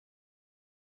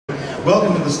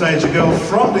welcome to the stage a girl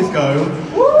from Lithgow,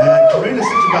 Karina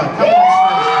Sijabat. Come on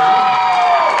stage.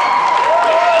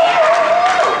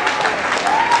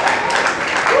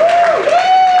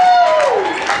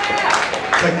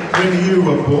 So, Karina, you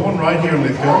were born right here in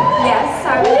Lithgow? Yes, I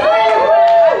was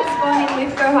born in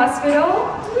Lithgow Hospital,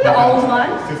 the old one.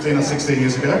 15 or 16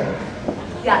 years ago?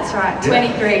 That's right,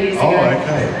 23 years ago. Oh,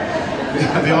 okay.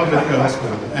 The old Lithgow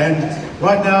Hospital. And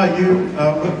right now,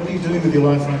 what are you doing with your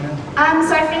life right now?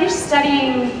 So I finished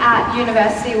studying at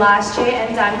university last year,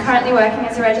 and I'm currently working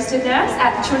as a registered nurse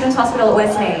at the Children's Hospital at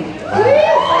Westmead.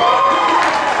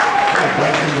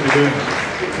 Great thing to be doing.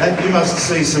 And you must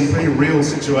see some pretty real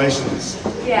situations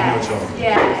in your job.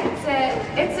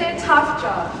 Yeah, it's a tough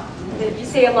job. You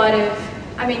see a lot of,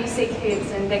 you see kids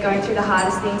and they're going through the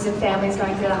hardest things, and families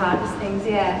going through the hardest things,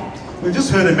 yeah. We've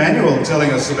just heard Emmanuel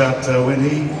telling us about when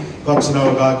he got to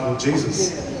know a guy called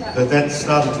Jesus, that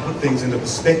started to put things into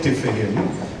perspective for him.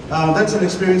 That's an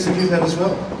experience that you've had as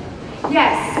well.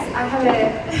 Yes,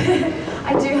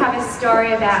 I do have a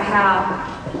story about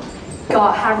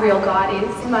how real God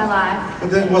is in my life.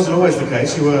 But that wasn't always the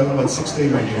case. You were, what,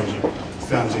 16 when you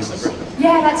found Jesus?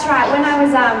 Yeah, that's right. When I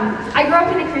was, I grew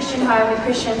up in a Christian home with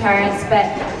Christian parents, but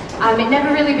it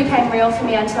never really became real for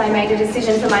me until I made a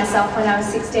decision for myself when I was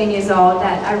 16 years old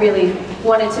that I really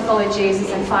wanted to follow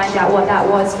Jesus and find out what that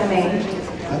was for me.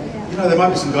 You know, there might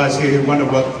be some guys here who wonder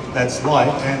what that's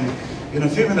like, and in a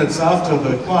few minutes after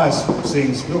the choir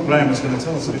sings, Billy Graham is going to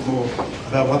tell us a bit more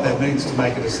about what that means to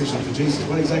make a decision for Jesus.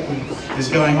 What exactly is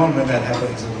going on when that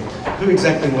happens, and who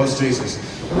exactly was Jesus?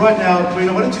 But right now,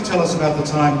 Karina, why don't you tell us about the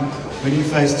time when you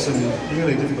faced some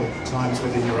really difficult times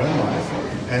within your own life,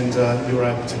 and you were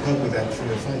able to cope with that through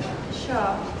your faith?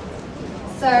 Sure.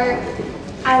 So,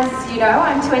 as you know,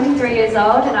 I'm 23 years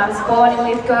old and I was born in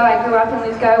Lithgow. I grew up in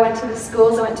Lithgow, went to the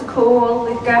schools, I went to cool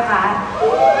Lithgow High.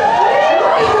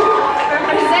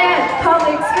 Represent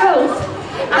public schools.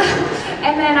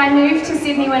 And then I moved to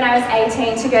Sydney when I was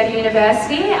 18 to go to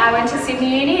university. I went to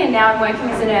Sydney Uni and now I'm working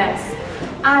as a nurse.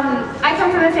 I come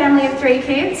from a family of 3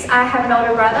 kids. I have an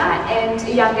older brother and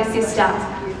a younger sister.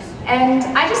 And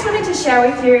I just wanted to share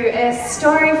with you a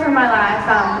story from my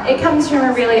life. It comes from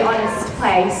a really honest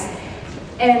place.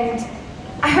 And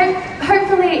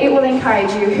hopefully it will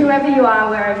encourage you, whoever you are,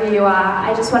 wherever you are.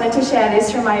 I just wanted to share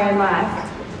this from my own life.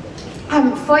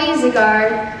 4 years ago,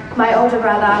 my older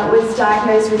brother was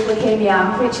diagnosed with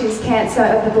leukemia, which is cancer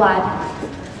of the blood.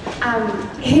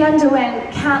 He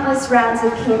underwent countless rounds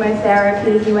of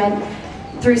chemotherapy. He went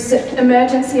through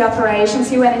emergency operations.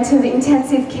 He went into the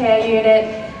intensive care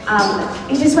unit.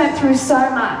 He just went through so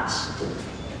much.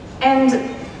 And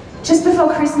just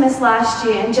before Christmas last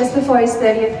year, and just before his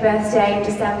 30th birthday in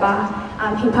December,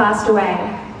 he passed away.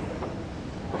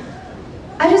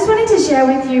 I just wanted to share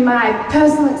with you my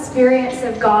personal experience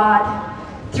of God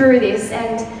through this,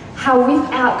 and how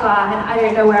without God, I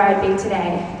don't know where I'd be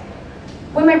today.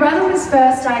 When my brother was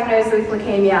first diagnosed with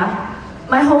leukemia,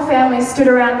 my whole family stood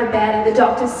around the bed and the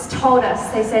doctors told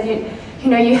us, they said,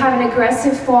 you know, you have an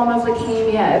aggressive form of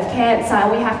leukemia, of cancer,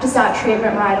 and we have to start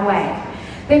treatment right away.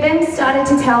 They then started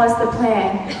to tell us the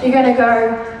plan. You're going to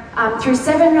go through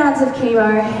 7 rounds of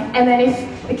chemo, and then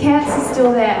if the cancer's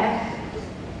still there,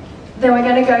 then we're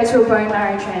going to go to a bone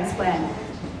marrow transplant.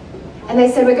 And they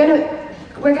said, we're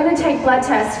going to take blood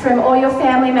tests from all your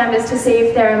family members to see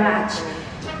if they're a match.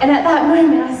 And at that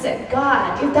moment I said,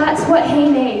 God, if that's what he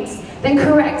needs, then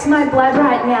correct my blood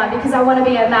right now, because I want to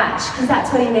be a match, because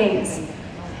that's what he needs.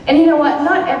 And you know what?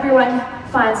 Not everyone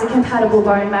finds a compatible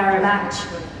bone marrow match.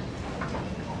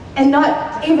 And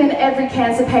not even every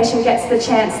cancer patient gets the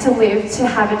chance to live to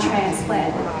have a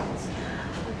transplant.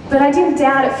 But I didn't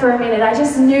doubt it for a minute. I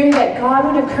just knew that God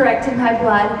would have corrected my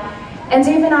blood. And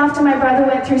even after my brother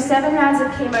went through 7 rounds of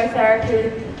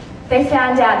chemotherapy, they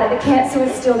found out that the cancer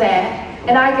was still there,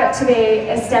 and I got to be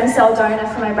a stem cell donor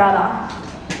for my brother.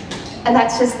 And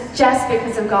that's just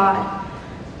because of God.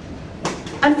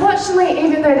 Unfortunately,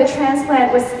 even though the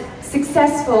transplant was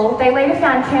successful, they later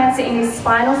found cancer in his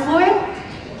spinal fluid,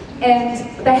 and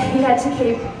he had to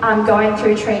keep going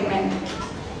through treatment.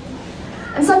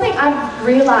 And something I've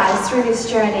realised through this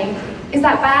journey is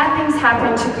that bad things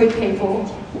happen to good people.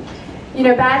 You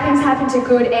know, bad things happen to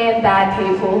good and bad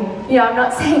people. You know, I'm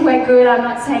not saying we're good, I'm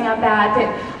not saying I'm bad, but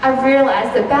I've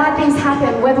realised that bad things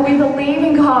happen whether we believe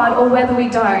in God or whether we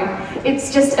don't.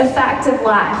 It's just a fact of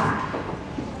life.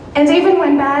 And even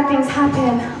when bad things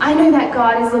happen, I know that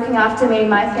God is looking after me and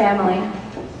my family.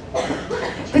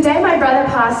 The day my brother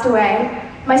passed away,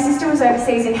 my sister was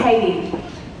overseas in Haiti,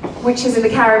 which is in the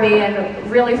Caribbean,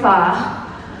 really far.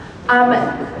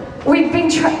 We'd been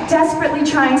desperately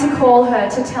trying to call her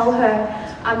to tell her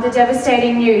the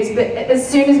devastating news, but as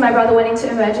soon as my brother went into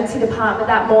emergency department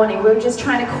that morning, we were just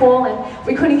trying to call and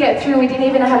we couldn't get through. We didn't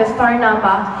even have a phone number.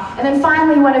 And then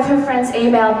finally one of her friends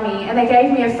emailed me and they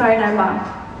gave me a phone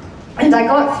number. And I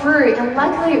got through, and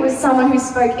luckily it was someone who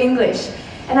spoke English.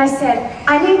 And I said,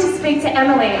 I need to speak to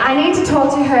Emily. I need to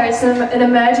talk to her. It's an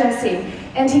emergency.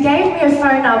 And he gave me a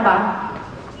phone number.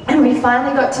 And we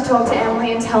finally got to talk to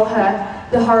Emily and tell her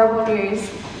the horrible news.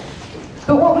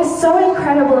 But what was so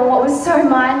incredible and what was so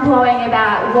mind-blowing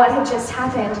about what had just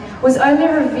happened was only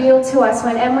revealed to us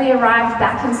when Emily arrived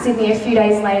back in Sydney a few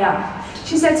days later.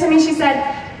 She said to me, she said,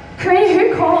 Karina,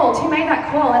 who called? Who made that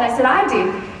call? And I said, I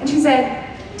did. And she said,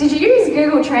 did you use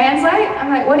Google Translate? I'm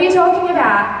like, what are you talking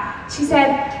about? She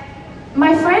said,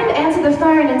 my friend answered the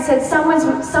phone and said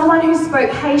someone who spoke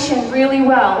Haitian really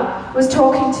well was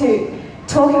talking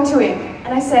to him.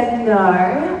 And I said,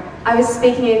 no, I was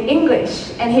speaking in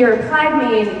English. And he replied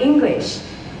me in English.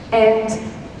 And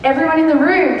everyone in the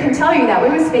room can tell you that we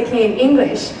were speaking in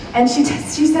English. And she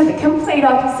said the complete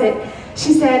opposite.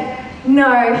 She said,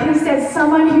 no, he said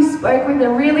someone who spoke with a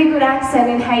really good accent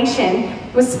in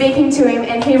Haitian was speaking to him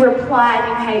and he replied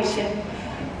in Haitian.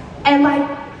 And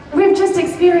like, we've just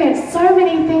experienced so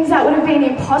many things that would have been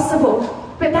impossible.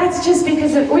 But that's just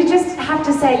because we just have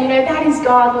to say, you know, that is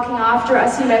God looking after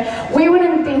us. You know, we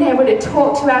wouldn't have been able to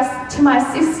talk to my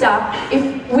sister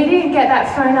if we didn't get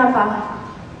that phone number.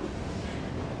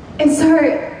 And so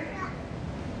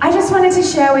I just wanted to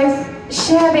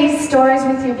share these stories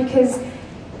with you because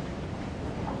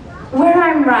where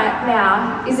I'm right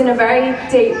now is in a very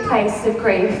deep place of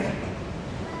grief.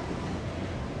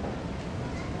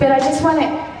 But I just want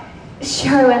to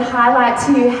show and highlight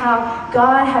to you how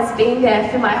God has been there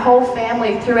for my whole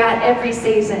family throughout every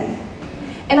season.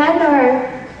 And I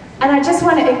know, and I just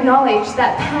want to acknowledge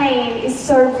that pain is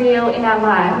so real in our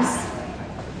lives.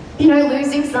 You know,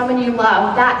 losing someone you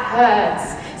love, that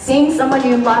hurts. Seeing someone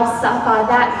you love suffer,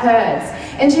 that hurts.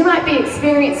 And you might be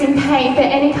experiencing pain for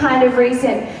any kind of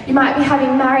reason. You might be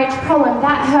having marriage problem,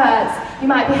 that hurts. You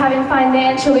might be having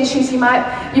financial issues.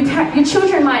 Your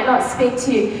children might not speak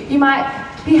to you. You might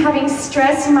be having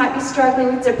stress. You might be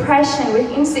struggling with depression,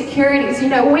 with insecurities. You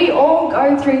know, we all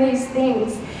go through these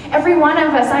things. Every one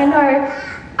of us, I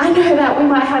know that we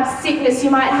might have sickness. You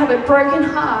might have a broken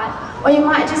heart, or you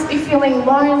might just be feeling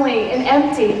lonely and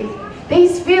empty.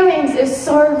 These feelings are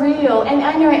so real, and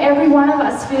I know every one of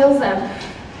us feels them.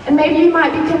 And maybe you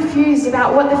might be confused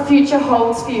about what the future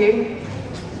holds for you.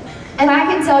 And I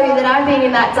can tell you that I've been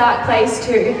in that dark place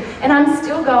too, and I'm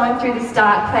still going through this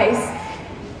dark place.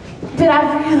 But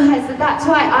I've realized that that's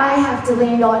why I have to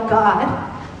lean on God.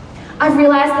 I've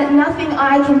realized that nothing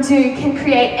I can do can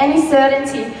create any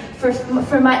certainty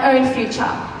for my own future.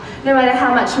 No matter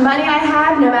how much money I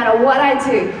have, no matter what I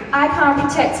do, I can't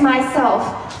protect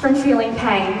myself from feeling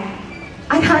pain.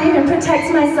 I can't even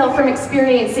protect myself from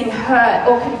experiencing hurt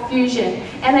or confusion.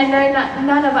 And I know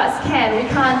none of us can. We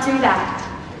can't do that.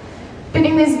 But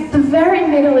in the very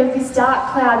middle of this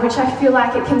dark cloud, which I feel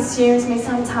like it consumes me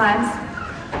sometimes,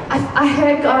 I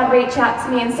heard God reach out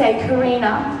to me and say,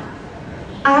 Karina,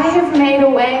 I have made a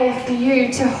way for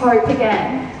you to hope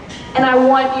again. And I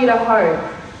want you to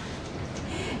hope.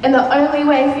 And the only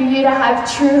way for you to have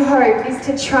true hope is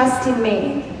to trust in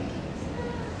me.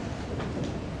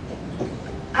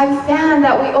 I've found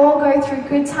that we all go through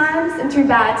good times and through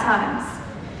bad times.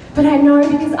 But I know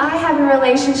because I have a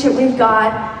relationship with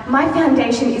God, my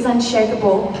foundation is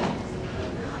unshakable.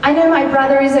 I know my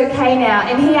brother is okay now,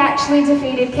 and he actually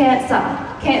defeated cancer.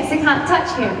 Cancer can't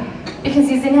touch him because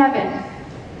he's in heaven.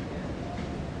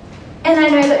 And I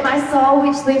know that my soul,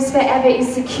 which lives forever,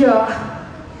 is secure.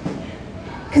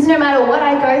 Because no matter what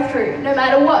I go through, no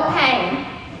matter what pain,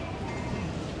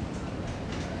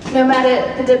 no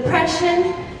matter the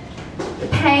depression, the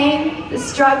pain, the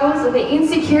struggles, or the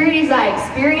insecurities I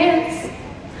experience,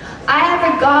 I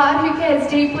have a God who cares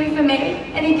deeply for me,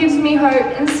 and He gives me hope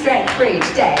and strength for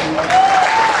each day.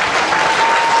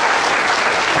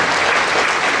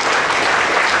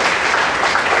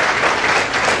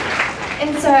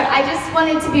 And so I just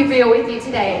wanted to be real with you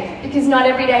today, because not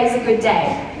every day is a good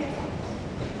day.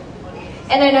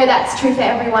 And I know that's true for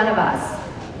every one of us.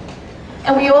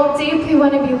 And we all deeply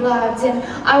want to be loved, and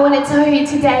I want to tell you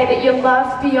today that you're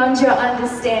loved beyond your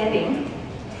understanding.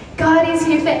 God is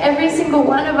here for every single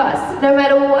one of us. No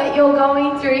matter what you're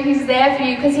going through, He's there for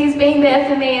you, because He's been there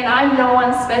for me, and I'm no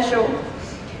one special.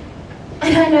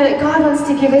 And I know that God wants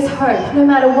to give us hope, no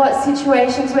matter what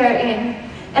situations we're in.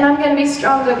 And I'm going to be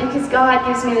stronger because God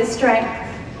gives me the strength.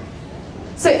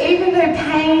 So even though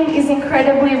pain is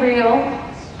incredibly real,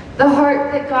 the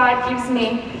hope that God gives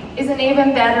me is an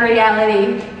even better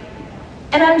reality.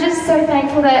 And I'm just so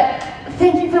thankful that,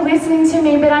 thank you for listening to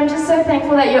me, but I'm just so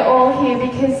thankful that you're all here,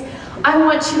 because I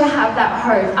want you to have that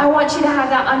hope. I want you to have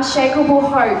that unshakable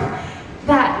hope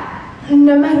that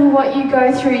no matter what you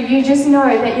go through, you just know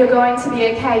that you're going to be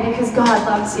okay because God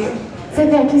loves you. So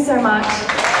thank you so much.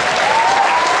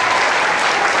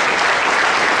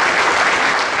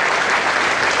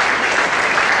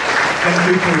 Thank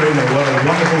you, Karina. What a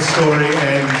wonderful story,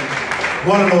 and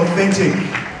what an authentic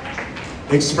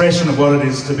expression of what it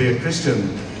is to be a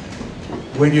Christian.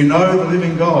 When you know the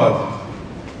living God,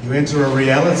 you enter a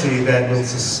reality that will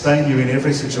sustain you in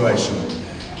every situation.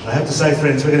 I have to say,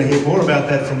 friends, we're going to hear more about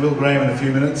that from Billy Graham in a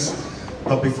few minutes.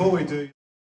 But before we do...